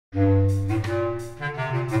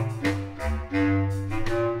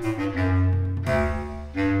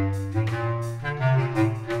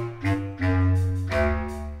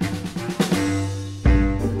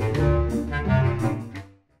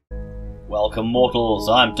Welcome, mortals.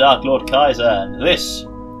 I'm Darklord Kaiser, and this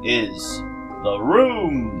is The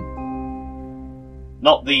Room.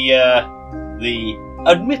 Not the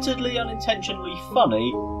admittedly unintentionally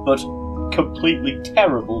funny, but completely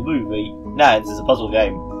terrible movie. No, this is a puzzle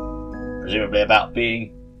game, presumably about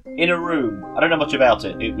being in a room. I don't know much about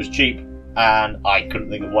it. It was cheap, and I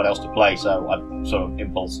couldn't think of what else to play, so I sort of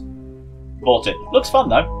impulse bought it. Looks fun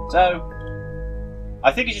though, so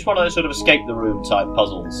I think it's just one of those sort of escape the room type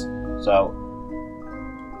puzzles. So,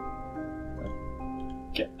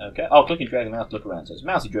 okay. Oh, click and drag the mouse to look around. So it's a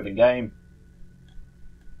mousey-driven game.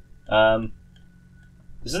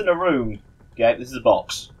 This isn't a room game. This is a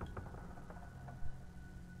box.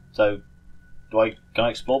 So, can I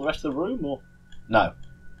explore the rest of the room or no?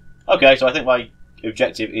 Okay, so I think my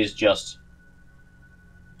objective is just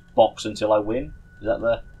box until I win. Is that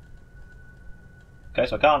the? Okay,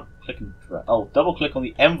 so I can't click and drag. Oh, double click on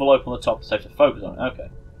the envelope on the top to save to focus on it. Okay.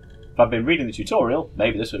 If I'd been reading the tutorial,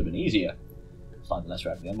 maybe this would have been easier. Slide the letter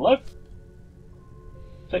out of the envelope.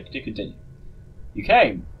 Click to continue. You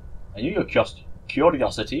came. I knew your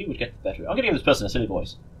curiosity would get the better. I'm going to give this person a silly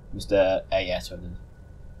voice. Mr. A.S.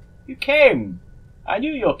 You came. I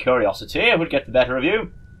knew your curiosity would get the better of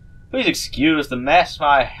you. Please excuse the mess.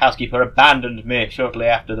 My housekeeper abandoned me shortly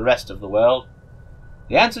after the rest of the world.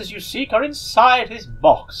 The answers you seek are inside this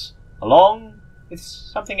box, along with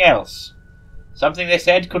something else. Something they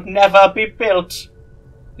said could never be built.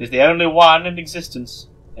 It is the only one in existence,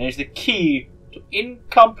 and it is the key to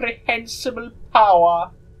incomprehensible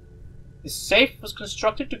power. This safe was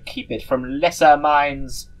constructed to keep it from lesser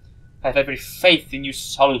minds. I have every faith in you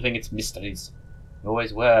solving its mysteries. You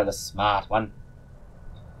always were the smart one.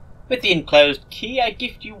 With the enclosed key, I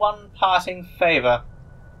gift you one parting favour.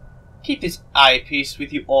 Keep this eyepiece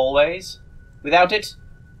with you always. Without it,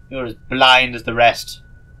 you're as blind as the rest.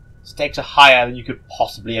 Stakes are higher than you could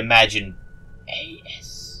possibly imagine.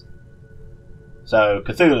 A.S. So,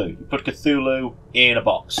 Cthulhu. You put Cthulhu in a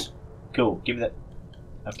box. Cool. Give me that.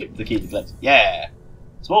 I've clicked the key to collect it. Yeah!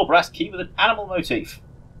 Small brass key with an animal motif.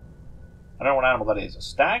 I don't know what animal that is. A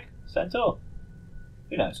stag? Centaur?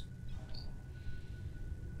 Who knows?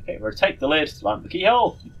 Okay, rotate the lid to line up the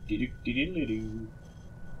keyhole.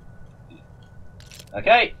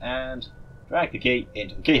 Okay, and drag the key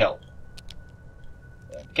into the keyhole.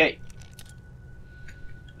 Okay.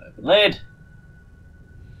 Open lid.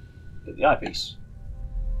 Get the eyepiece.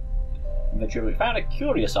 We found a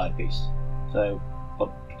curious eyepiece. So,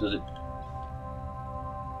 what does it?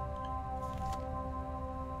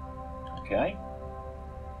 Okay.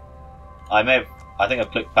 I think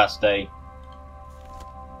I've clicked past a.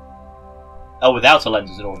 Oh, without a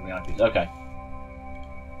lens is an ordinary eyepiece. Okay.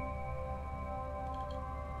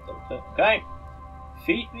 Double click. Okay.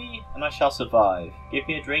 Feed me, and I shall survive. Give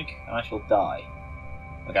me a drink, and I shall die.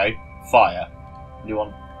 Okay, fire. Do you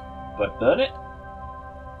want... Do I burn it?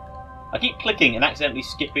 I keep clicking and accidentally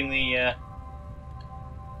skipping the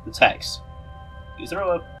text. Is there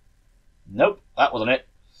a... Nope, that wasn't it.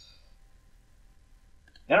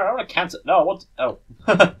 No, I want to cancel... No, I want... Oh.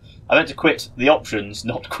 I meant to quit the options,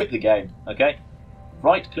 not quit the game. Okay?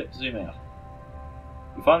 Right-click to zoom out.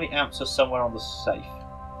 You find the answer somewhere on the safe.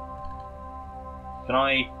 Can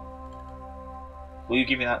I... Will you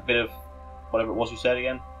give me that bit of whatever it was you said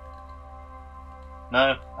again?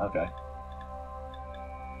 No? Okay.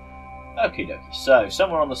 Okie dokie. So,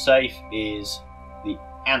 somewhere on the safe is the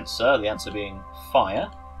answer being fire.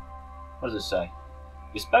 What does it say?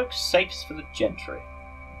 Bespoke safes for the gentry.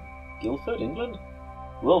 Guildford, England?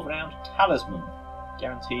 World-renowned talisman.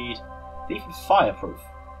 Guaranteed thief and fireproof.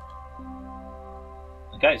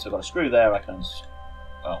 Okay, so I've got a screw there. I can...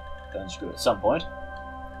 Well... Go and screw at some point.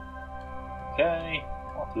 Okay,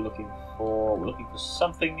 what are we looking for? We're looking for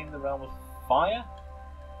something in the realm of fire.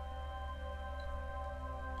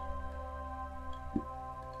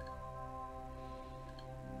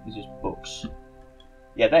 These are just books.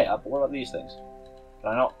 Yeah, they are, but what about these things?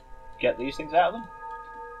 Can I not get these things out of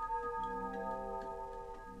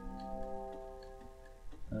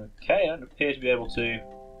them? Okay, I don't appear to be able to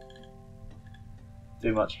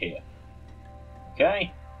do much here.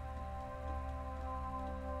 Okay.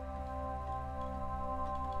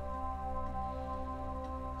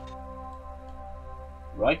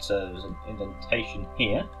 Right, so there's an indentation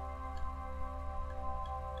here.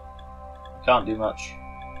 Can't do much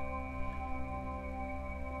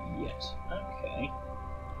yet. Okay.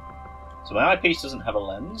 So my eyepiece doesn't have a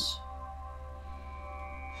lens.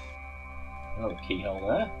 Another keyhole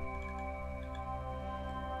there.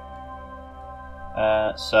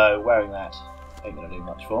 So wearing that ain't going to do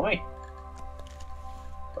much for me.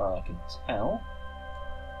 Well, I can tell.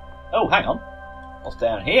 Oh, hang on. What's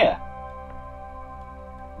down here?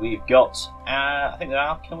 we've got, I think there are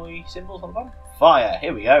alchemy symbols on the bottom. Fire,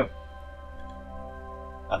 here we go.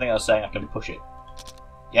 I think I was saying I can push it.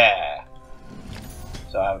 Yeah.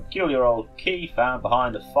 So I have a peculiar old key found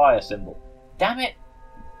behind the fire symbol. Damn it!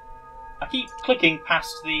 I keep clicking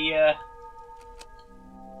past the,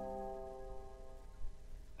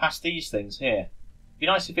 past these things here. It'd be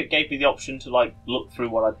nice if it gave me the option to, like, look through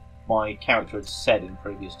what my character had said in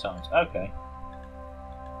previous times. Okay.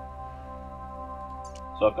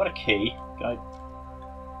 So I've got a key. I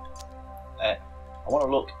want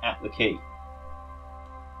to look at the key.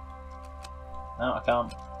 No, I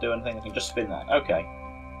can't do anything. I can just spin that. Okay.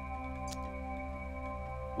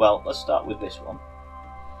 Well, let's start with this one.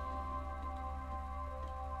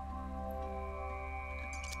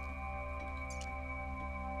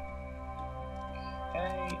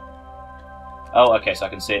 Okay. Oh, okay, so I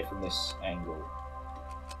can see it from this angle.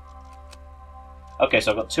 Okay,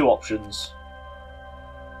 so I've got two options.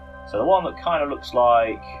 So the one that kind of looks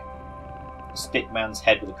like a stickman's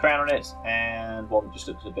head with a crown on it, and one that just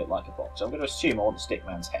looks a bit like a box. So I'm going to assume I want the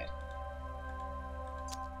stickman's head.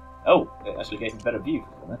 Oh, it actually gave me a better view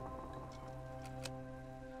for them.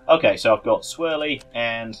 Okay, so I've got swirly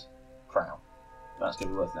and crown. That's going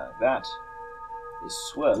to be worth knowing. That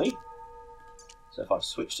is swirly. So if I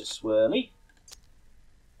switch to swirly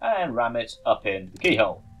and ram it up in the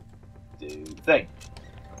keyhole, do the thing.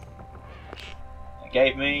 It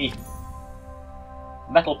gave me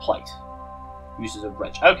metal plate. Uses a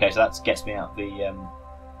wrench. Okay, so that gets me out the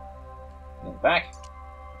back.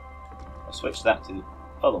 I'll switch that to the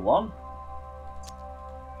other one.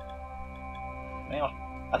 Now,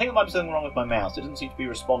 I think there might be something wrong with my mouse. It doesn't seem to be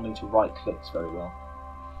responding to right clicks very well.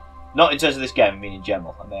 Not in terms of this game, I mean in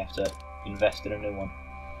general. I may have to invest in a new one.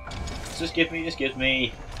 So this gives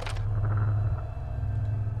me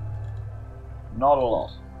not a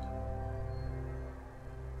lot.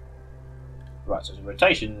 Right, so it's a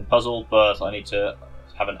rotation puzzle, but I need to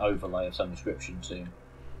have an overlay of some description to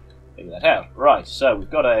figure that out. Right, so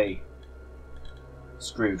we've got a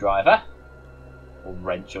screwdriver, or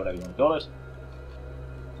wrench, or whatever you want to call it.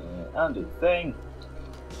 Undo the thing.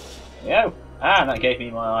 There we go. And that gave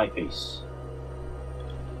me my eyepiece.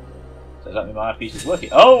 So does that mean my eyepiece is working?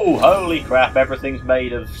 Oh, holy crap, everything's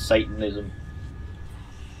made of Satanism.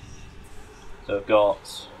 So I've got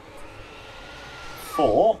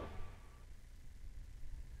 4.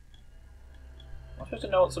 I'm supposed to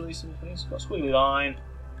know what some of these things. Got a squiggly line.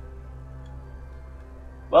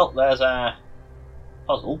 Well, there's a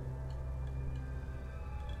puzzle.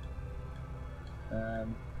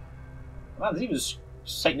 Man, there's even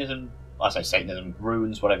Satanism. I say Satanism,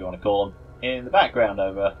 runes, whatever you want to call them, in the background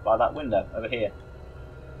over by that window over here.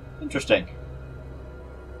 Interesting.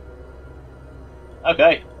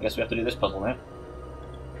 Okay, I guess we have to do this puzzle now.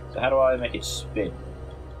 So how do I make it spin?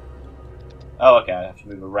 Oh, okay, I have to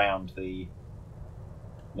move around the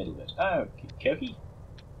middle bit. Oh, okay.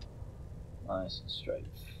 Nice and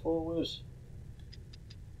straightforward.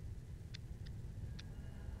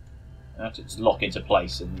 Now it's lock into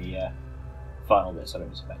place in the final bit, so I don't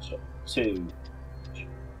need to match it up. 2.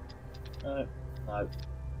 No, no,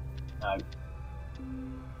 no.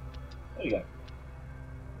 There you go.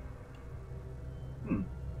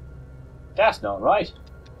 That's not right.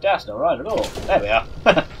 That's not right at all. There we are.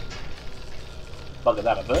 Bugger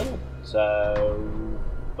that up early. So...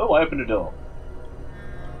 oh, I opened a door.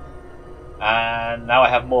 And now I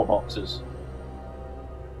have more boxes.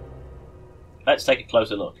 Let's take a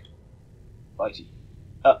closer look. Righty.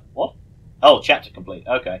 What? Oh, chapter complete.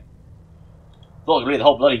 Okay. Thought I could read the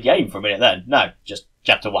whole bloody game for a minute then. No, just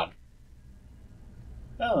chapter 1.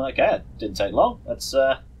 Oh, okay. It didn't take long. Let's,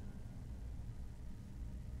 oh,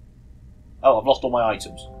 I've lost all my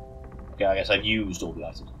items. Okay, I guess I've used all the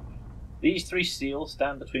items. These 3 seals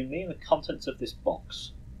stand between me and the contents of this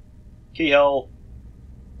box. Keyhole,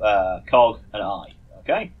 cog, and eye.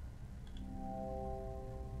 Okay?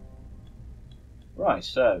 Right,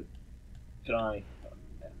 so... can I...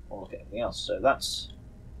 I'll look at everything else. So that's...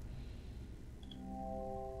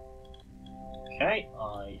 okay,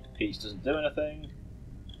 eyepiece doesn't do anything.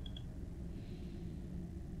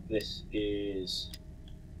 This is...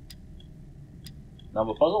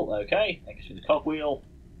 number puzzle, okay. That gives me the cogwheel.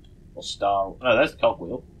 Or star... no, there's the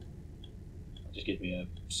cogwheel. That just gives me a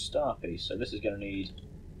star piece. So this is going to need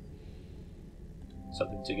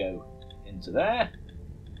something to go into there.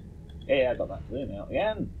 Yeah, I got that room out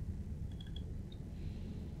again.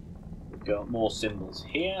 We've got more symbols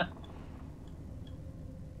here.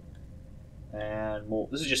 And more...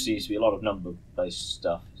 this is just seems to be a lot of number-based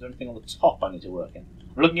stuff. Is there anything on the top I need to work in?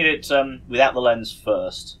 I'm looking at it without the lens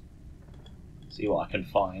first. See what I can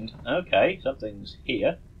find. Okay, something's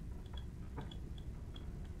here.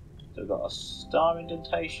 So we've got a star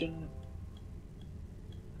indentation.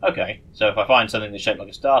 Okay, so if I find something that's shaped like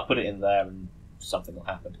a star, put it in there and something will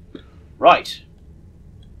happen. Right.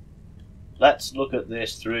 Let's look at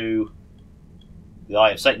this through the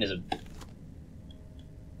eye of Satanism.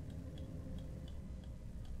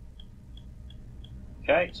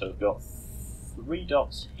 Okay, so we've got 3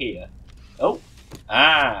 dots here. Oh!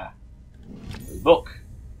 Ah! There's a book.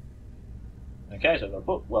 Okay, so I've got a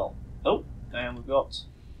book. Well, oh! And we've got...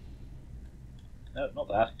 No, not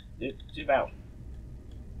that. Zoom out.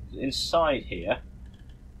 Inside here,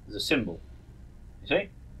 there's a symbol. You see?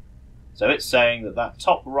 So it's saying that that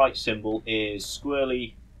top right symbol is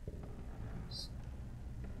squarely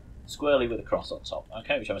with a cross on top.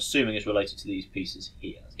 Okay, which I'm assuming is related to these pieces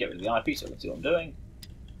here. Let's get rid of the eyepiece so I can see what I'm doing.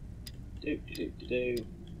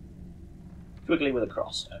 Squiggly with a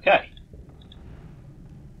cross. Okay.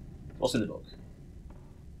 What's in the book?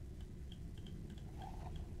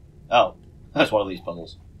 Oh, that's one of these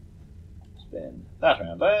puzzles. Spin that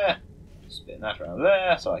around there. Spin that around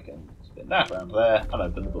there, so I can spin that around there and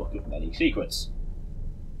open the book of many secrets.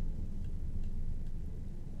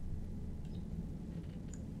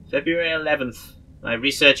 February 11th. My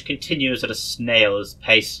research continues at a snail's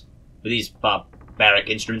pace. With these barbaric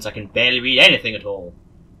instruments I can barely read anything at all.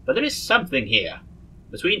 But there is something here.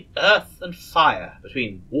 Between earth and fire,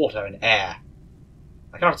 between water and air.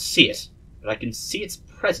 I cannot see it, but I can see its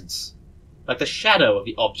presence. Like the shadow of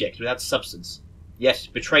the object without substance, yet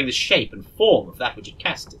betraying the shape and form of that which it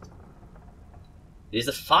casted. It is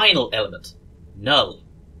the final element, null.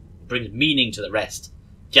 It brings meaning to the rest,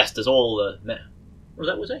 just as all the... What was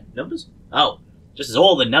that we say? Numbers? Oh, just as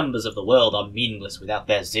all the numbers of the world are meaningless without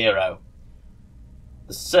their zero.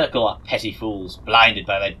 The circle are petty fools, blinded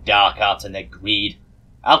by their dark arts and their greed.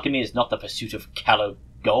 Alchemy is not the pursuit of callow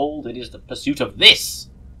gold, it is the pursuit of this!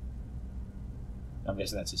 I'm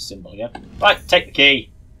guessing that's his symbol again. Right, take the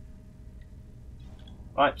key.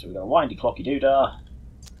 Right, so we've got a windy clocky doodah.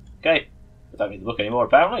 Okay, I don't need the book anymore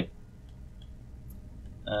apparently.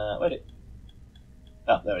 Where'd it...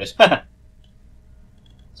 Oh, there it is.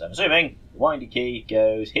 So I'm assuming the windy key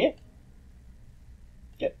goes here.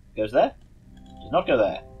 Yep, goes there. Does not go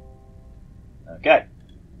there. Okay.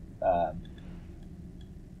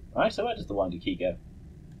 Right, so where does the windy key go?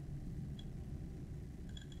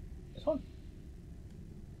 This one?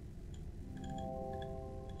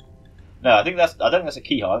 No, I don't think that's a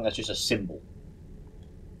keyhole. I think that's just a symbol.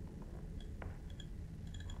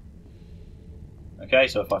 Okay,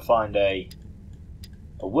 so if I find a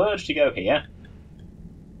word to go here,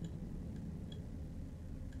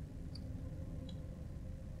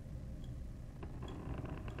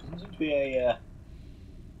 doesn't seem to be a.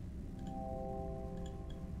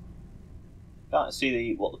 Can't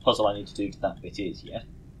see what the puzzle I need to do to that bit is yet.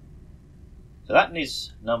 So that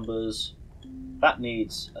needs numbers. That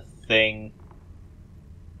needs a thing.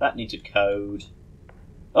 That needs a code.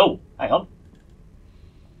 Oh, hang on.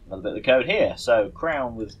 Another bit of the code here. So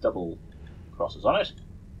crown with double crosses on it.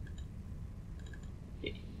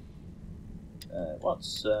 Yeah.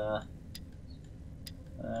 What's no.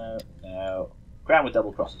 Crown with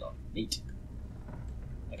double crosses on. Neat.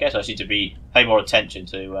 I guess I just need to pay more attention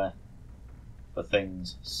to for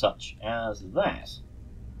things such as that.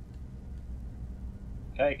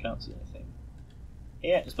 Okay, can't see anything.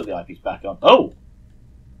 Here, let's put the eyepiece back on. Oh!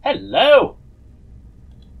 Hello!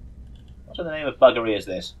 What in the name of buggery is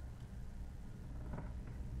this?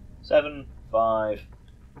 7, 5.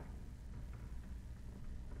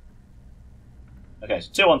 Okay, so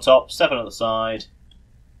 2 on top, 7 on the side,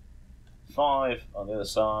 5 on the other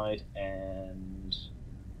side, and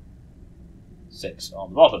 6 on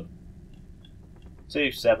the bottom. 2,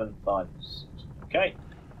 7, 5, 6. Okay.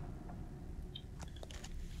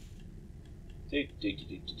 Where'd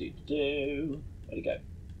it go?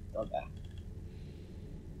 On there.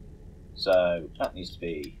 So that needs to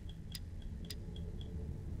be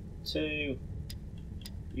 2.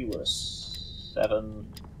 You were a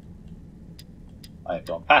 7. I have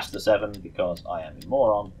gone past the 7 because I am a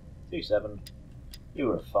moron. 2, 7. You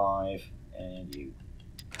were a 5, and you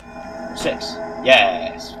 6.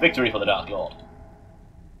 Yes, victory for the Darklord.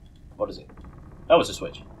 What is it? Oh, it's a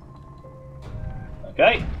switch.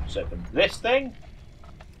 Okay, let's open this thing.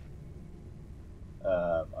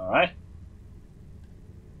 Alright.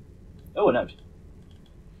 Oh, a note.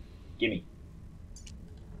 Gimme.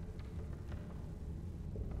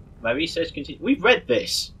 My research continues. We've read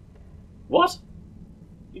this. What?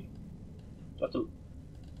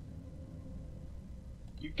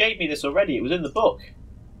 You gave me this already. It was in the book.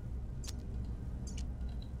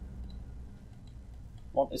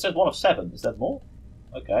 It says 1 of 7. Is there more?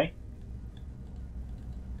 Okay.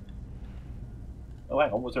 Oh,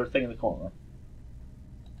 hang on, was there a thing in the corner?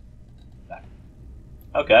 No.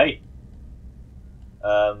 Okay.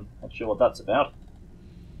 Not sure what that's about.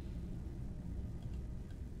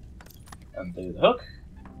 Undo the hook.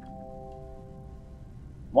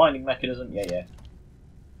 Winding mechanism, yeah.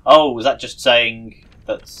 Oh, was that just saying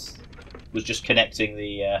that was just connecting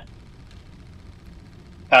the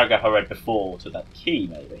paragraph I read before to that key,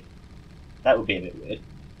 maybe? That would be a bit weird.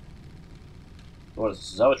 What is this,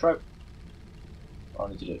 zoetrope? What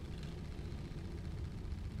do I need to do?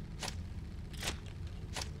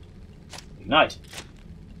 Ignite!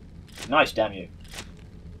 Ignite, damn you!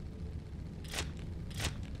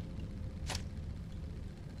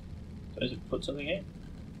 So I need to put something in?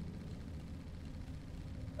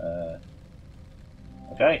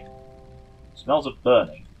 Okay. Smells of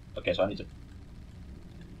burning. Okay, so I need to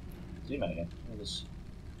zoom out again. Do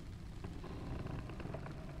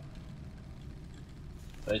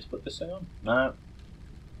I need to put this thing on? No.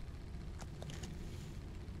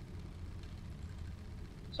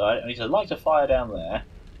 So I need to light a fire down there,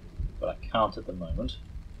 but I can't at the moment.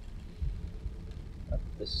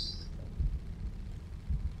 This.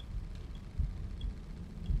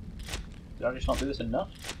 Did I just not do this enough?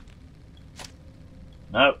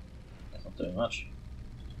 No, that's not doing much.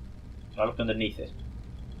 Can I look underneath it?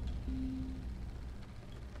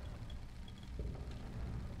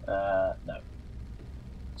 No.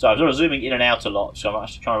 So I'm sort of zooming in and out a lot, so I'm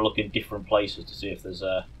actually trying to look in different places to see if there's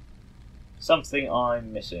something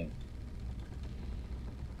I'm missing.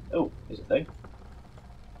 Oh, here's a thing.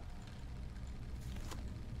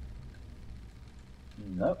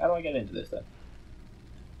 No, how do I get into this then?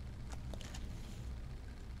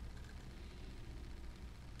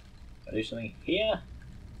 Can I do something here?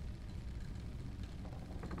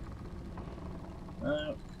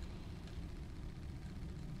 No.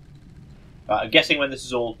 Right, I'm guessing when this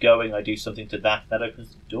is all going, I do something to that. That opens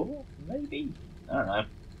the door? Maybe? I don't know.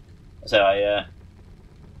 I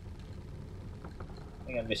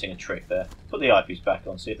think I'm missing a trick there. Put the eyepiece back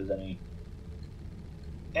on, see if there's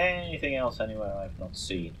anything else anywhere I've not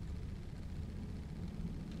seen.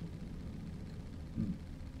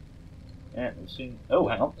 Yeah, we've seen. Oh,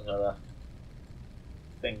 hang on, there's another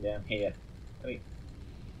thing down here. Let me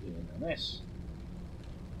zoom in on this.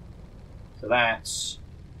 So that's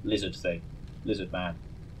lizard thing, lizard man.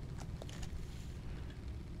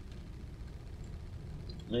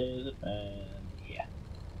 Lizard man here.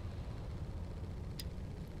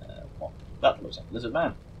 What? That looks like lizard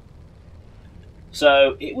man.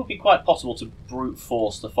 So it would be quite possible to brute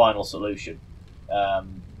force the final solution.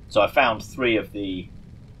 So I found 3 of the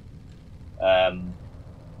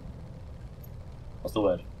what's the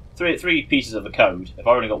word? Three pieces of the code. If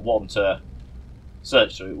I only got 1 to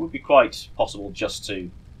search through, it would be quite possible just to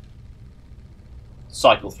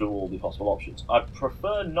cycle through all the possible options. I'd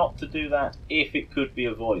prefer not to do that if it could be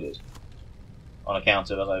avoided, on account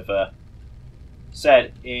of, as I've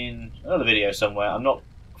said in another video somewhere, I'm not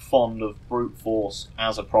fond of brute force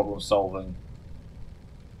as a problem-solving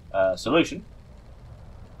solution,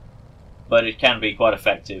 but it can be quite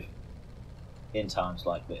effective in times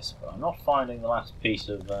like this. But I'm not finding the last piece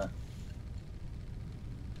of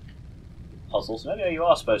puzzle, so maybe you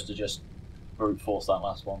are supposed to just brute force that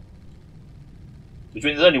last one. Which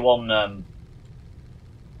means there's only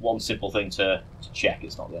one simple thing to check.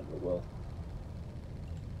 It's not the end of the world.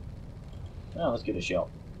 Oh, let's give it a shot.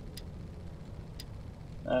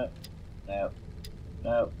 No.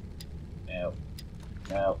 There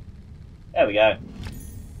we go.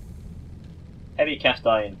 Heavy cast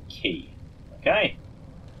iron key. Okay.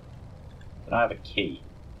 Can I have a key?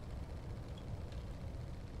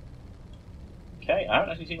 Okay, I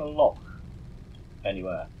haven't actually seen a lock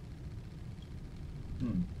anywhere.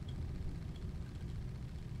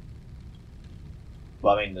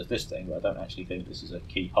 Well, I mean, there's this thing, but I don't actually think this is a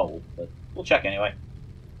keyhole, but we'll check anyway.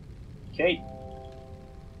 Key.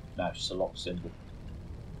 No, it's just a lock symbol.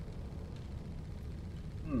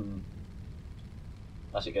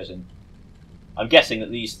 Unless it goes in. I'm guessing that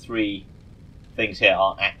these 3 things here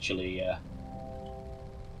aren't actually.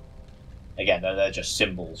 Again, they're just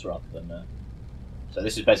symbols rather than. So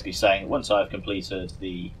this is basically saying that once I've completed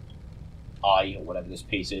the eye, or whatever this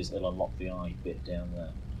piece is, it'll unlock the eye bit down there.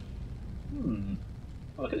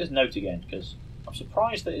 Well, look at this note again, because I'm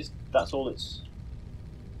surprised that that's all it's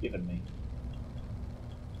given me.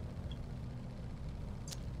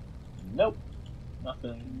 Nope,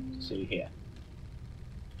 nothing to see here.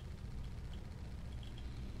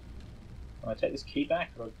 Can I take this key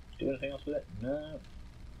back, or do anything else with it? No.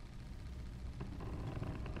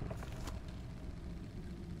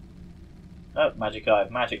 Oh, magic eye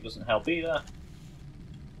of magic doesn't help either.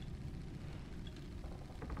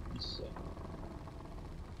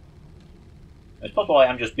 It's possible I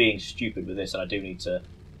am just being stupid with this and I do need to...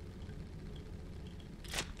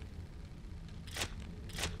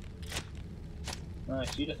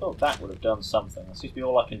 Nice, you'd have thought that would have done something. That seems to be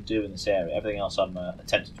all I can do in this area. Everything else I'm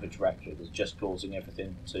attempting to interact with is just causing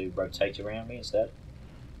everything to rotate around me instead.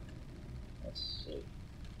 Let's see.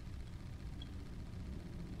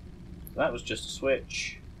 That was just a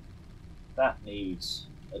switch. That needs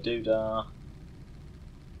a doodah.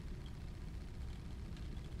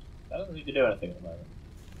 That doesn't need to do anything at the moment.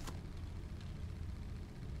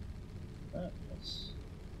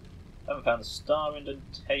 Haven't found the star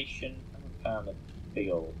indentation. Haven't found a big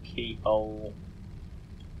old keyhole.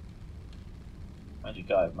 Magic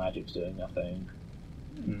Eye of Magic's doing nothing.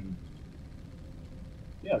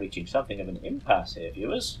 We are reaching something of an impasse here,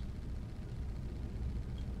 viewers.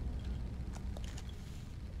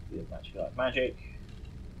 Magic Eye of Magic.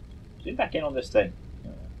 Zoom back in on this thing.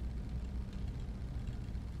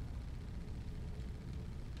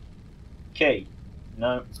 Key.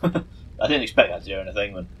 No. I didn't expect that to do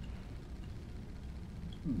anything, but...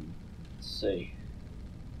 Let's see.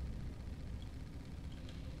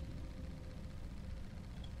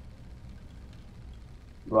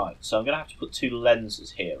 Right, so I'm going to have to put 2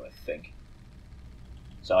 lenses here, I think.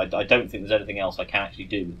 So I don't think there's anything else I can actually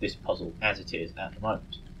do with this puzzle as it is at the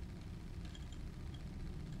moment.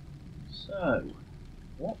 So,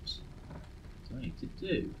 what do I need to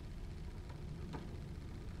do?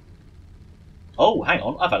 Oh, hang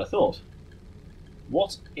on, I've had a thought.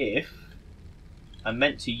 What if I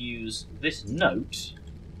meant to use this note?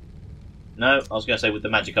 No, I was going to say with the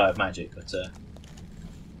Magic Eye of Magic, but...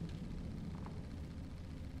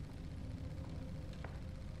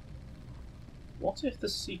 what if the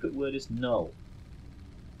secret word is null?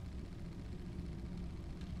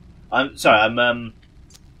 I'm sorry,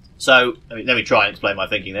 so, let me try and explain my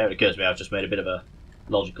thinking there. It occurs to me I've just made a bit of a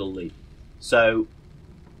logical leap. So,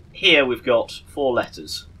 here we've got 4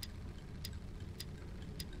 letters.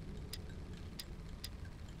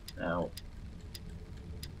 Now,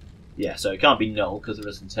 yeah, so it can't be null because there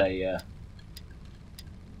isn't a...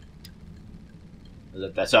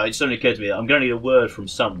 so it suddenly occurred to me that I'm going to need a word from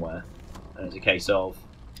somewhere. And it's a case of...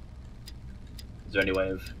 is there any way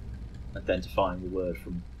of identifying the word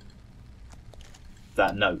from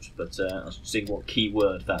that note? But I was seeing what key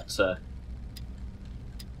word that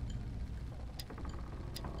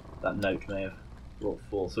note may have brought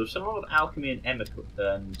forth. So there's a lot of alchemy and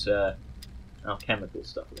alchemical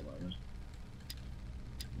stuff at the moment.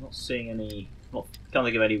 I'm not seeing any... can't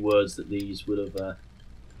think of any words that these would have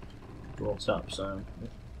brought up, so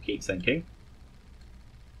keep thinking.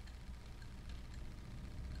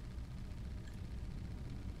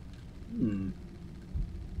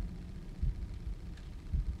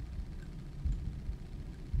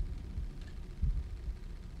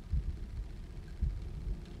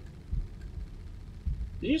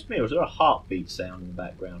 Did it just me, or was there a heartbeat sound in the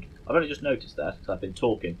background? I've only just noticed that because I've been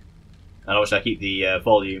talking. And obviously I keep the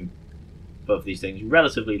volume of these things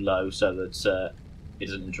relatively low so that it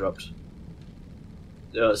doesn't interrupt.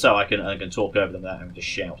 So I can talk over them without having to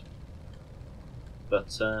shout.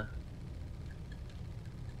 But oh,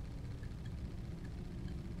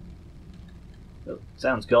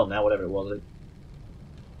 sound's gone now, whatever it was.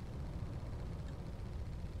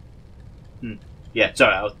 Yeah,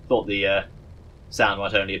 sorry, I thought the sound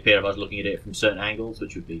might only appear if I was looking at it from certain angles,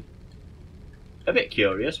 which would be a bit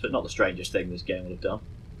curious, but not the strangest thing this game will have done.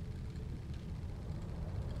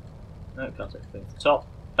 No, can't take anything at the top.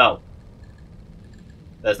 Oh.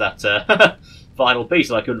 There's that final piece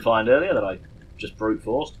that I couldn't find earlier that I just brute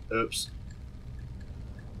forced. Oops.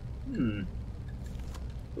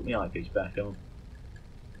 Put my eyepiece back on.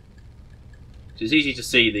 So it's easy to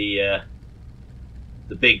see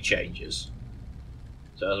the big changes.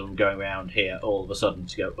 So as I'm going around here, all of a sudden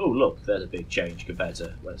to go, oh look, there's a big change compared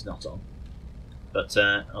to when it's not on. But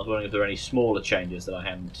I was wondering if there are any smaller changes that I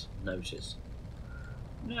hadn't noticed.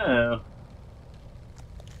 No.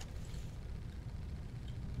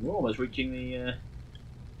 We're almost reaching the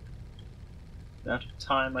amount of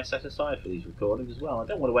time I set aside for these recordings as well. I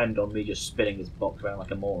don't want to end on me just spinning this box around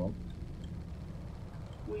like a moron.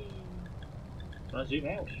 Whee! Can I zoom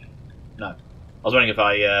out? No. I was wondering if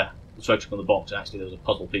I was focusing on the box and actually there was a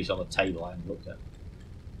puzzle piece on the table I hadn't looked at.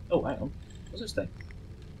 Oh, hang on. What's this thing?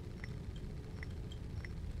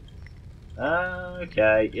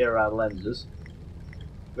 Okay, here are our lenses.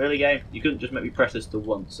 Really, game? You couldn't just make me press this to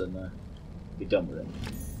once and be done with it.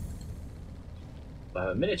 I have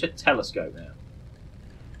a miniature telescope now.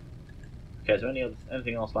 Okay, is there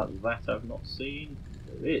anything else like that I've not seen?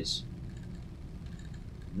 There is.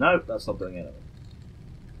 Nope, that's not doing anything.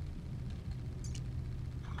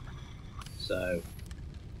 So,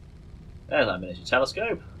 there's our miniature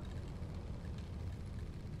telescope.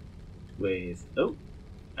 With, oh,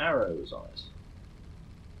 arrows on it.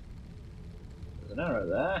 There's an arrow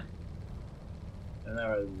there. An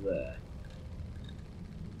arrow there.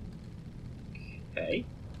 Okay.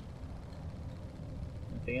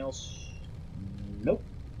 Anything else? Nope.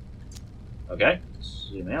 Okay,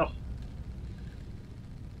 zoom out.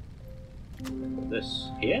 Put this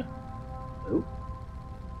here. Oh.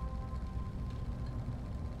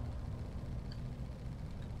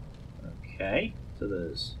 Okay, so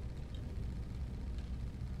there's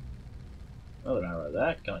another arrow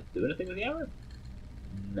there. Can I do anything with the arrow?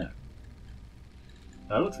 No.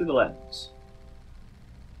 I look through the lens.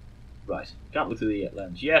 Right, can't look through the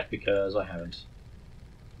lens yet because I haven't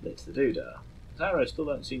lit the doodah. These arrows still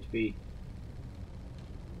don't seem to be...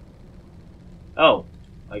 Oh,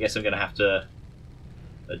 I guess I'm going to have to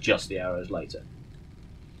adjust the arrows later.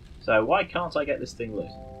 So why can't I get this thing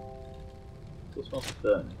lit? Still smells of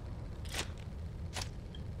burning.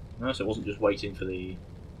 No, so it wasn't just waiting for the...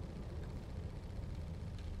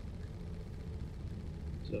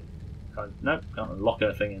 So, no, can't unlock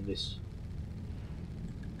anything in this...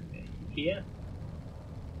 here.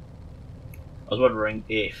 I was wondering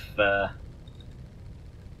if... Oh,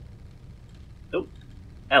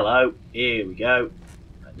 hello, here we go.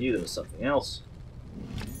 I knew there was something else.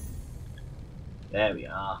 There we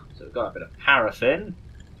are. So we've got a bit of paraffin.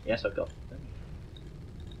 Yes, I've got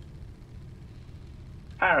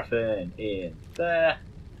paraffin in there.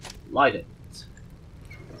 Light it.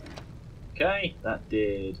 Okay, that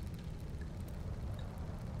did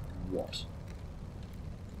what?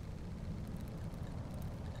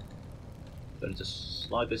 Do I need to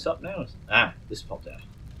slide this up now? Ah, this popped out.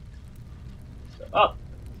 So up,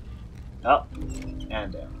 up,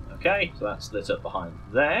 and down. Okay, so that's lit up behind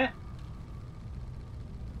there.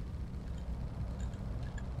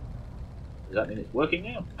 Does that mean it's working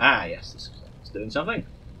now? Ah, yes, this is doing something.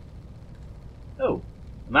 Oh,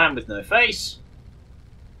 a man with no face.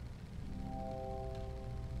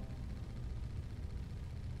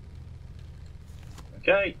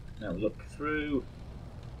 Okay, now we look through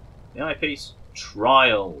the eyepiece.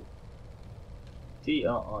 Trial.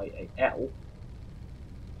 T-R-I-A-L.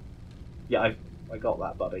 Yeah, I got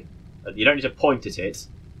that, buddy. You don't need to point at it.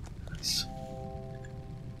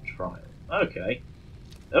 Trial. Okay.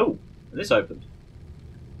 Oh, and this opened.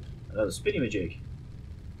 Another spinny-majig.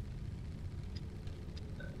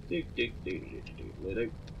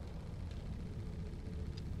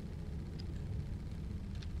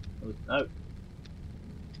 No.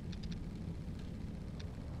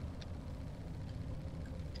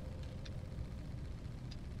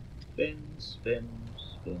 Spins.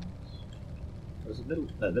 There's a middle.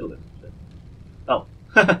 No, middle isn't spin. Oh,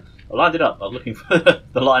 I lined it up. I was looking for the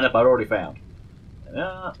lineup I'd already found.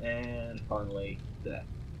 And finally there.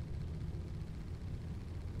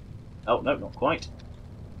 Oh no, not quite.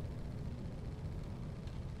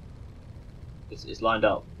 It's lined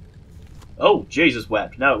up. Oh, Jesus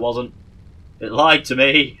wept. No, it wasn't. It lied to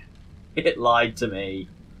me. It lied to me.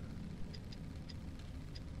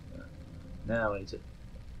 Now I need to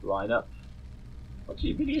line up. What do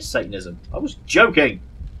you really is Satanism? I was joking.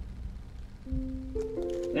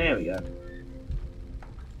 There we go.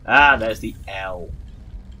 Ah, there's the L.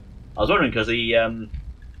 I was wondering because the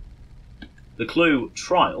clue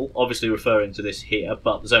trial, obviously referring to this here,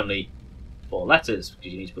 but there's only 4 letters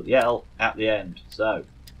because you need to put the L at the end. So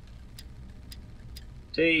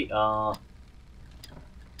T-R-A-I-L.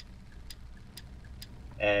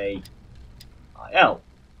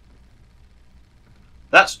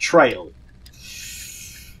 That's trail.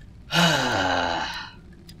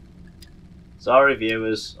 Sorry,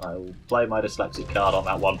 viewers. I will play my dyslexic card on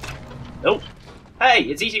that one. Oh, hey!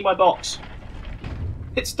 It's eating my box.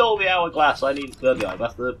 It stole the hourglass. I needed the guy.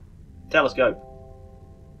 That's the telescope.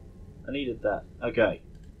 I needed that. Okay,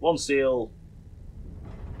 1 seal.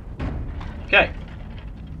 Okay.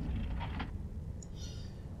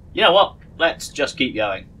 You know what? Let's just keep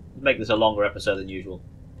going. Make this a longer episode than usual.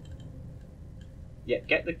 Yeah,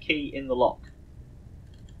 get the key in the lock.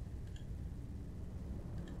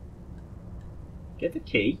 Get the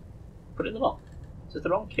key, put it in the lock. Is it the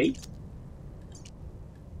wrong key?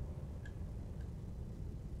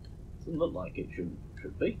 Doesn't look like it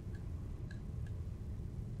should be.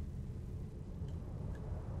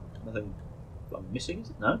 Nothing I'm missing,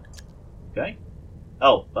 is it? No? Okay.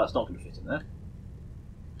 Oh, that's not going to fit in there.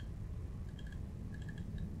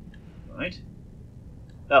 Right.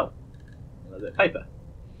 Oh. Another bit of paper.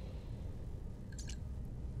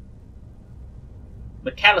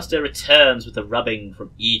 McAllister returns with the rubbing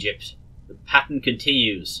from Egypt. The pattern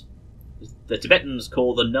continues. The Tibetans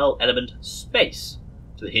call the null element space.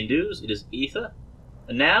 To the Hindus, it is ether.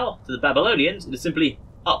 And now, to the Babylonians, it is simply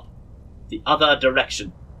up, the other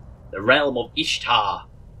direction, the realm of Ishtar.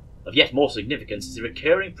 Of yet more significance is the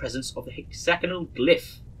recurring presence of the hexagonal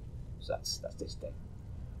glyph. So that's this thing.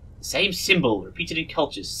 The same symbol repeated in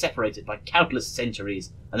cultures separated by countless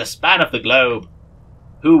centuries and the span of the globe.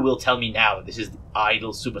 Who will tell me now that this is the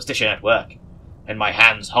idle superstition at work? When my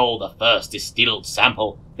hands hold the first distilled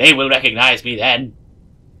sample, they will recognize me then.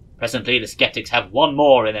 Presently the skeptics have one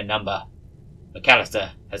more in their number.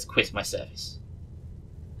 McAllister has quit my service.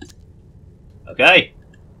 Okay.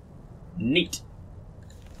 Neat.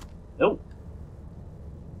 Oh.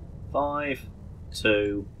 5,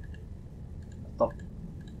 2.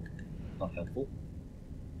 Not helpful.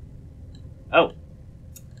 Oh.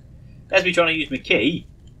 There's me trying to use my key.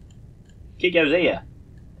 Key goes here.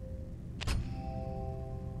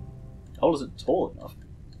 The hole isn't tall enough.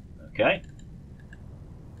 Okay.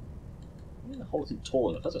 The hole isn't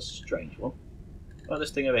tall enough. That's a strange one. What about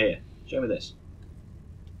this thing over here? Show me this.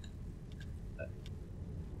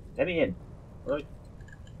 Let me in. What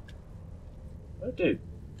do I do?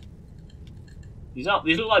 These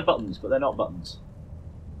look like buttons, but they're not buttons.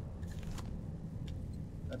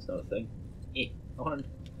 That's not a thing. It's not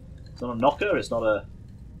a knocker, it's not a...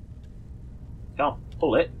 Can't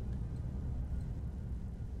pull it.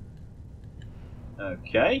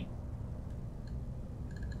 Okay.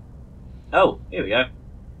 Oh, here we go.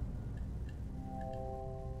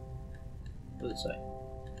 What does it say?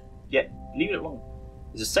 Yeah, leave it alone.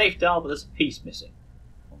 There's a safe dial, but there's a piece missing.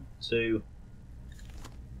 1, 2...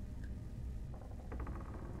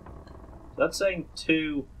 So that's saying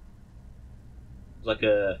 2... like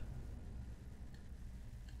a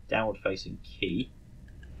downward facing key.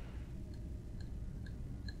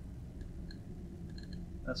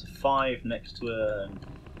 That's a 5 next to an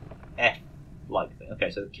F like thing. Okay,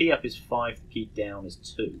 so the key up is 5, the key down is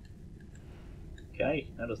 2. Okay,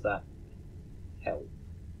 how does that help?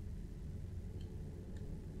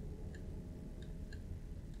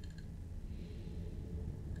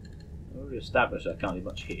 I've already established I can't do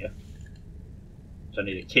much here. So I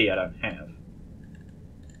need a key I don't have.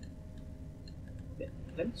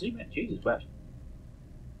 Let me zoom out. Jesus, wow.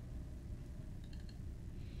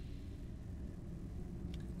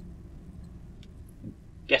 I'm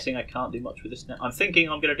guessing I can't do much with this now. I'm thinking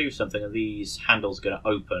I'm going to do something and these handles are going to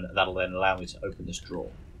open and that'll then allow me to open this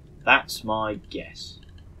drawer. That's my guess.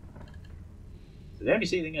 So the only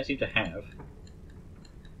thing I seem to have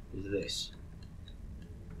is this.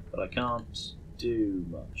 But I can't do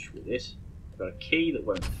much with it. I've got a key that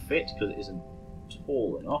won't fit because it isn't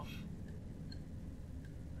tall enough.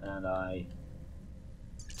 And I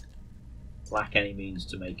lack any means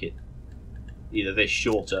to make it either this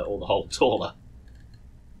shorter or the hole taller.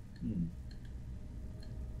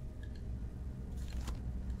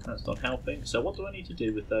 That's not helping. So what do I need to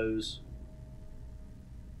do with those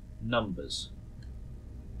numbers?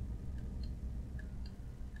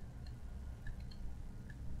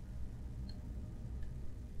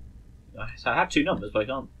 So I have 2 numbers, but I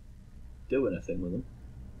can't do anything with them.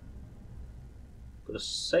 Got a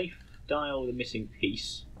safe dial with a missing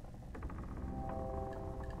piece.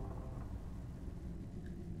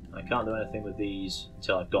 I can't do anything with these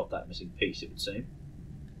until I've got that missing piece, it would seem.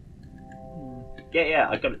 Yeah,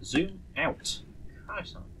 I've got to zoom out.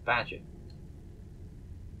 Christ, I'm a badger.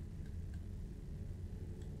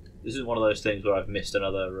 This is one of those things where I've missed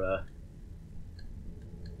another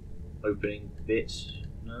opening bit.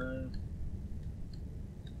 No.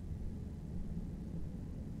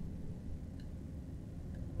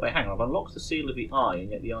 Wait, hang on, I've unlocked the seal of the eye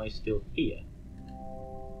and yet the eye's still here.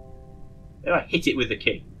 Maybe I hit it with the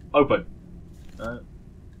key. Open! No.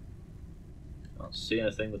 Can't see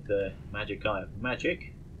anything with the magic eye of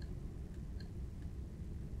magic.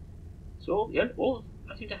 So all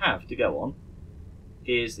I seem to have to go on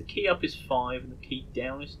is the key up is 5 and the key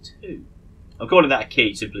down is 2. I'm calling that a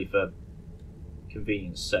key simply for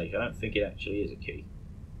convenience sake. I don't think it actually is a key.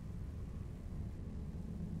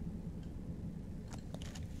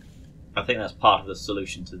 I think that's part of the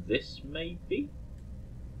solution to this, maybe?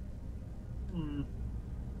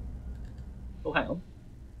 Oh, hang on.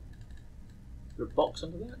 Is there a box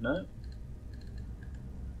under that? No.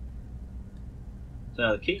 So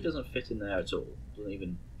now the key doesn't fit in there at all. Doesn't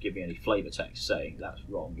even give me any flavour text saying that's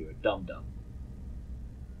wrong, you're a dum-dum.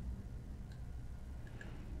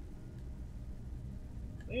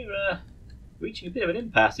 We're reaching a bit of an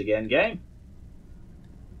impasse again, game.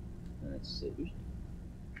 Let's see.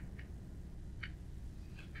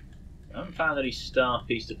 I haven't found any star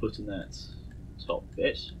piece to put in that top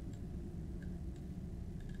bit.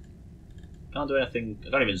 Can't do anything. I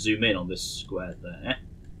can't even zoom in on this square there.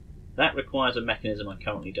 That requires a mechanism I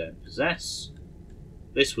currently don't possess.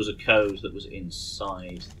 This was a code that was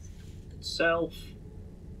inside itself.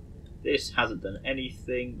 This hasn't done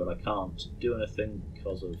anything, but I can't do anything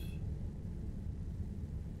because of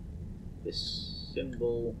this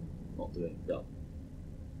symbol. Not doing well.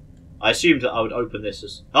 I assumed that I would open this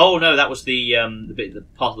as. Oh no, that was the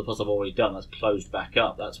part of the puzzle I've already done. That's closed back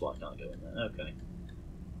up. That's why I can't go in there. Okay.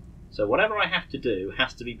 So whatever I have to do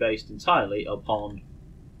has to be based entirely upon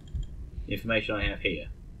the information I have here.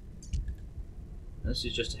 And this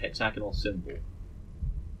is just a hexagonal symbol,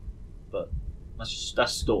 but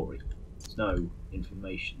that's story. There's no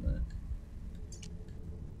information there.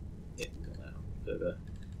 Yeah, got that.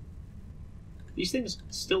 These things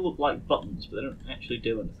still look like buttons, but they don't actually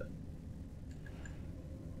do anything.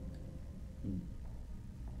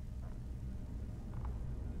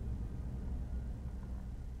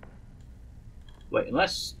 Wait,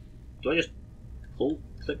 unless... Do I just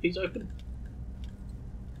click these open?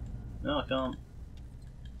 No, I can't.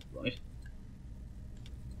 Right.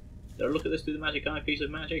 Did I look at this through the magic eye piece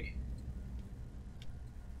of magic?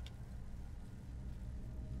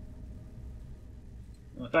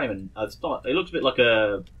 I can't even... It looks a bit like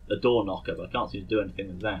a door knocker, but I can't seem to do anything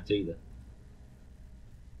with that either.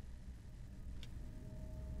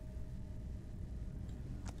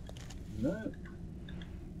 No.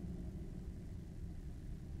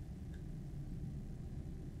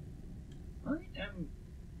 I am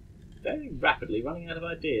very rapidly running out of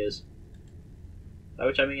ideas. By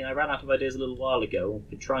which I mean I ran out of ideas a little while ago and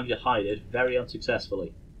been trying to hide it very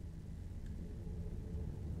unsuccessfully.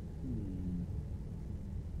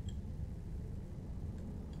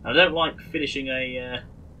 I don't like finishing an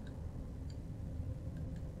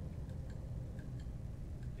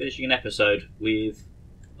episode with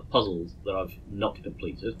a puzzle that I've not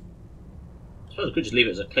completed. I suppose I could just leave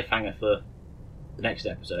it as a cliffhanger for the next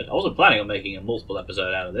episode. I wasn't planning on making a multiple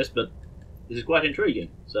episode out of this, but this is quite intriguing,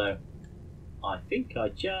 so I think I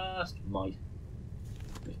just might.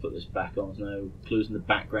 Let's put this back on. There's no clues in the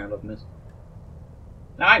background I've missed.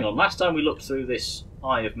 Now hang on, last time we looked through this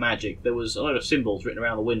Eye of Magic, there was a load of symbols written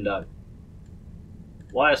around the window.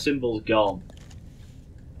 Why are symbols gone?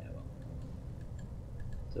 Yeah, well.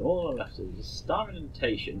 So all I'm left is a star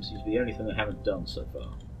indentation. Seems to be the only thing I haven't done so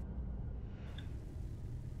far.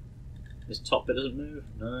 This top bit doesn't move?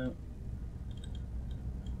 No.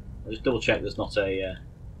 I'll just double check there's not a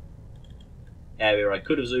area I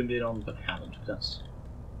could have zoomed in on but haven't. That's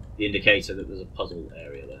the indicator that there's a puzzle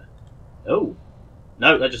area there. Oh!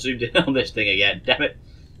 No, I just zoomed in on this thing again. Damn it!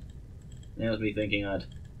 That was me thinking I'd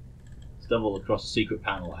stumbled across a secret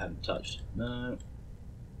panel I haven't touched. No.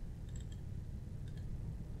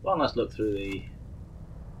 One last look through the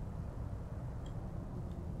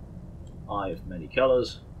Eye of Many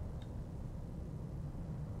Colours.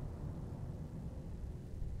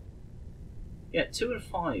 Yeah, 2 and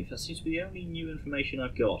 5. That seems to be the only new information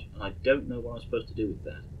I've got, and I don't know what I'm supposed to do with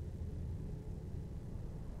that.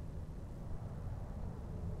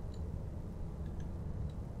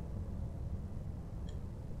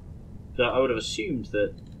 So I would have assumed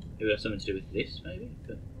that it would have something to do with this, maybe?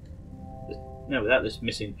 But no, without this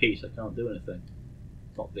missing piece, I can't do anything.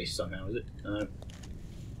 It's not this somehow, is it? No.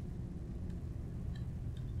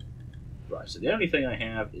 Right, so the only thing I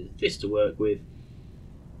have is this to work with.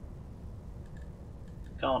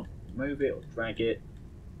 Can't move it or drag it.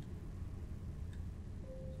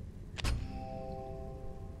 The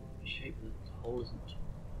shape of the hole isn't.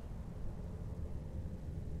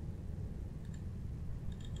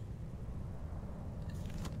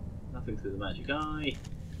 Nothing through the magic eye.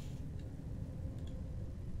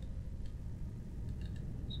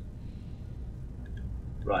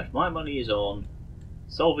 Right, my money is on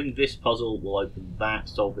solving this puzzle will open that,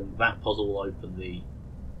 solving that puzzle will open the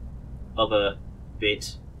other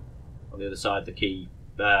bit on the other side of the key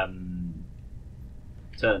turn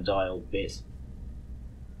dial bit,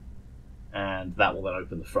 and that will then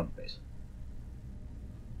open the front bit.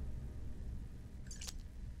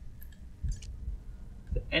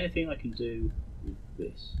 Is there anything I can do with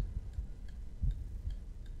this?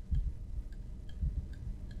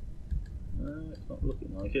 No, it's not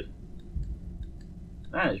looking like it.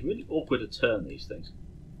 Man, it's really awkward to turn these things.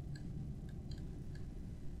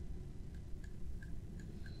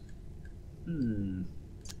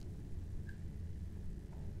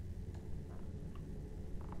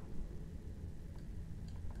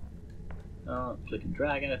 Can't click and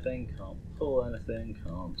drag anything, can't pull anything,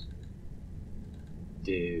 can't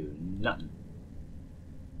do nothing.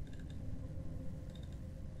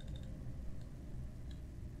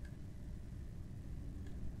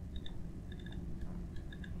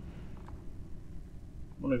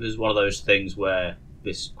 wonder if this is one of those things where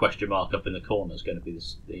this question mark up in the corner is going to be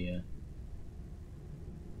the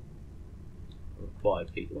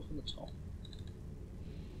required people. What's on the top?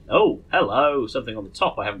 Oh, hello! Something on the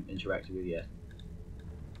top I haven't interacted with yet.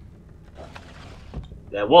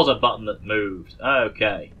 There was a button that moved.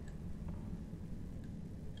 Okay.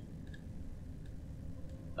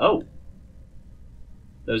 Oh!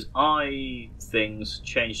 Those eye things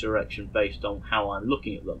change direction based on how I'm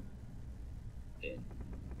looking at them.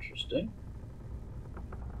 Interesting.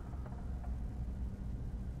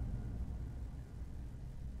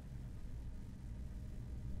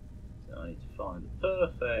 So I need to find the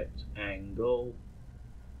perfect angle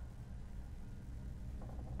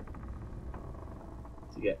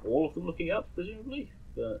to get all of them looking up, presumably,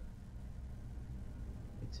 but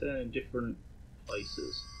they turn in different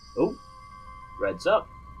places. Oh! Red's up.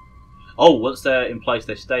 Oh, once they're in place,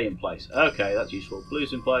 they stay in place. Okay, that's useful.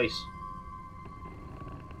 Blue's in place.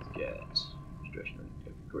 Let's get discretionary.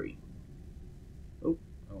 Go for green. Oh,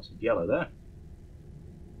 I want some yellow there.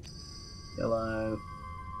 Yellow.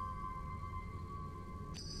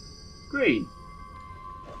 Green.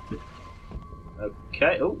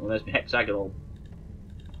 Okay. Oh, well, there's my hexagonal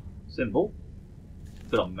symbol.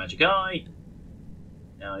 Put on my magic eye.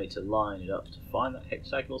 Now I need to line it up to find that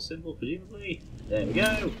hexagonal symbol, presumably. There we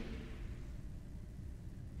go.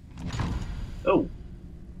 Oh.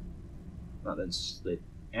 That then slid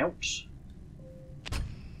out.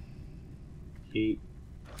 Key.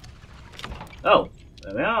 Oh,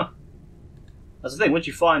 there we are. That's the thing, once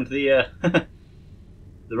you find the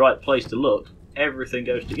the right place to look, everything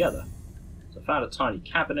goes together. So I found a tiny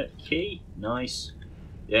cabinet key. Nice.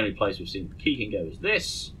 The only place we've seen the key can go is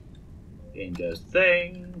this. In goes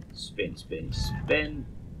thing. Spin, spin, spin.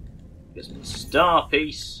 Gives me a star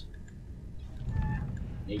piece.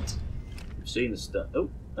 Neat. We've seen the star. Oh,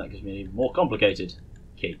 that gives me an even more complicated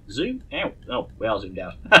key. Zoom out. Oh, we are zoomed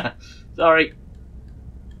out. Sorry.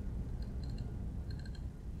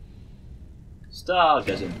 Star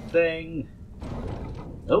goes in thing.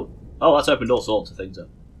 Oh, that's opened all sorts of things up.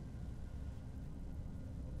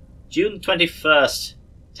 June 21st.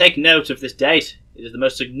 Take note of this date. It is the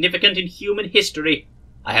most significant in human history.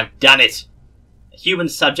 I have done it. A human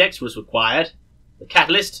subject was required. The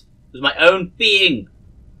catalyst was my own being.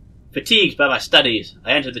 Fatigued by my studies,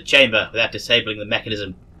 I entered the chamber without disabling the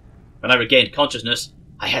mechanism. When I regained consciousness,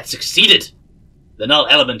 I had succeeded. The null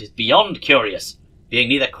element is beyond curious, being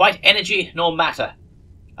neither quite energy nor matter.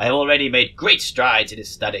 I have already made great strides in its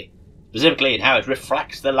study, specifically in how it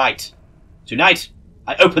refracts the light. Tonight,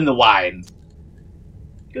 I open the wine.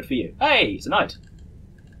 Good for you. Hey, it's a knight.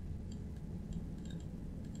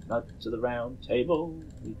 Knight to the round table.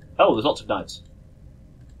 Oh, there's lots of knights.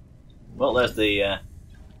 Well, there's the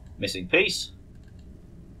missing piece.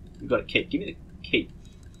 We've got a key. Give me the key.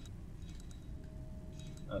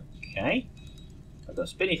 Okay. I've got a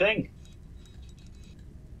spinny thing.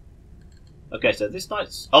 Okay, so this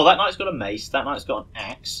knight's... Oh, that knight's got a mace. That knight's got an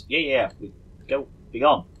axe. Yeah. We go. Be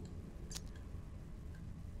gone.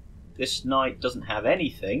 This knight doesn't have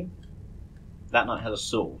anything. That knight has a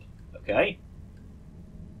sword. Okay.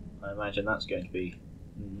 I imagine that's going to be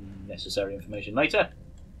necessary information later.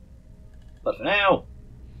 But for now,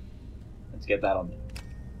 let's get that on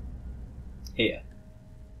here.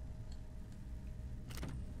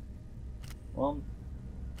 1,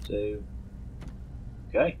 2.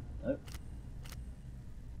 Okay. No.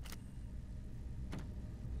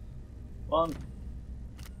 1,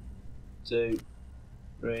 2,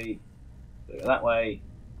 3. Go that way.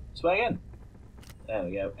 This way again. There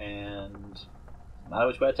we go. And doesn't matter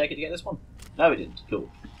which way I take it to get this one. No, it didn't. Cool.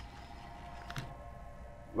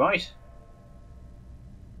 Right.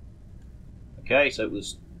 Okay, so it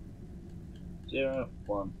was 0,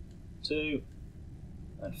 1, 2,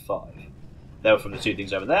 and 5. They were from the two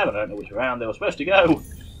things over there, but I don't know which round they were supposed to go.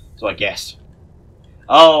 So I guessed.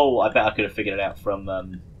 Oh, I bet I could have figured it out from...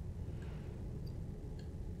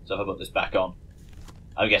 So if I put this back on,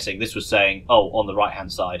 I'm guessing this was saying, oh, on the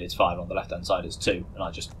right-hand side it's 5, on the left-hand side it's 2. And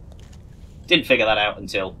I just didn't figure that out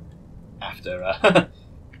until after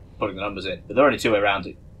putting the numbers in. But there are only two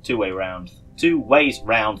ways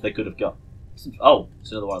round they could have got. Oh,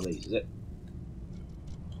 it's another one of these, is it?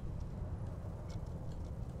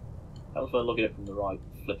 How if I look at it from the right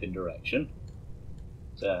flipping direction?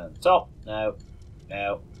 Turn top. No.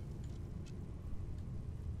 No.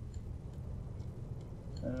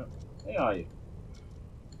 No. Where are you?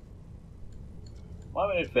 Why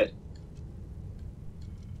won't it fit?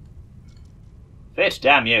 Fit,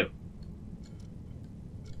 damn you!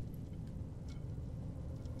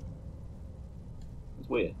 It's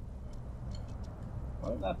weird.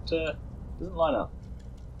 Well, that doesn't line up.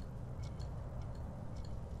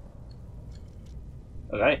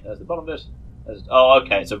 Okay, there's the bottom bit. Oh,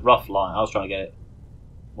 okay, it's a rough line. I was trying to get it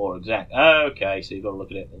more exact. Okay, so you've got to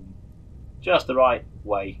look at it in just the right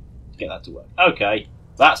way to get that to work. Okay,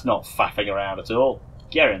 that's not faffing around at all.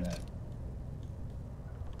 Get in there.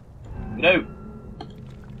 No.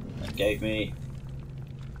 That gave me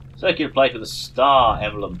circular plate with a star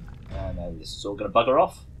emblem. And now this is all going to bugger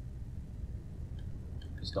off.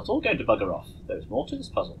 It's not all going to bugger off. There's more to this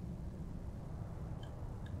puzzle.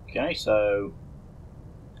 Okay, so...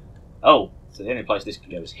 Oh, so the only place this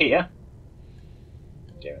can go is here.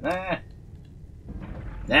 Go in there.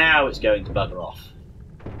 Now it's going to bugger off.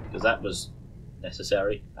 Because that was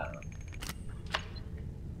necessary. I don't know.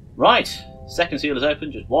 Right, second seal is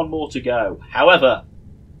open, just one more to go. However,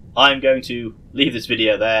 I'm going to leave this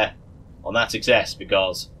video there on that success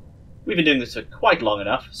because we've been doing this for quite long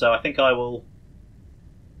enough, so I think I will...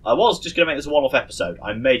 I was just going to make this a one-off episode.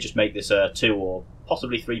 I may just make this a 2 or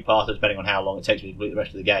possibly 3-parter, depending on how long it takes me to complete the rest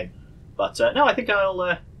of the game. But no, I think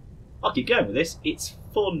I'll keep going with this. It's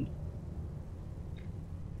fun.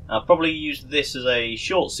 I'll probably use this as a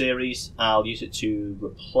short series. I'll use it to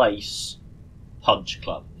replace Punch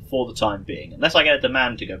Club for the time being, unless I get a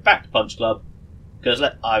demand to go back to Punch Club. Because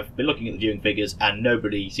I've been looking at the viewing figures, and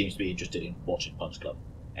nobody seems to be interested in watching Punch Club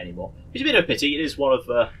anymore. It's a bit of a pity. It is one of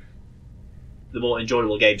the more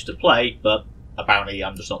enjoyable games to play, but apparently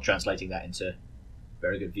I'm just not translating that into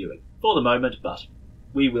very good viewing for the moment, but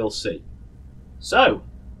we will see. So,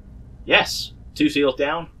 yes, 2 seals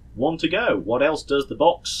down, 1 to go. What else does the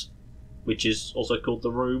box, which is also called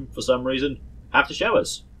the room for some reason, have to show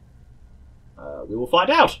us? We will find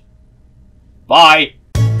out. Bye!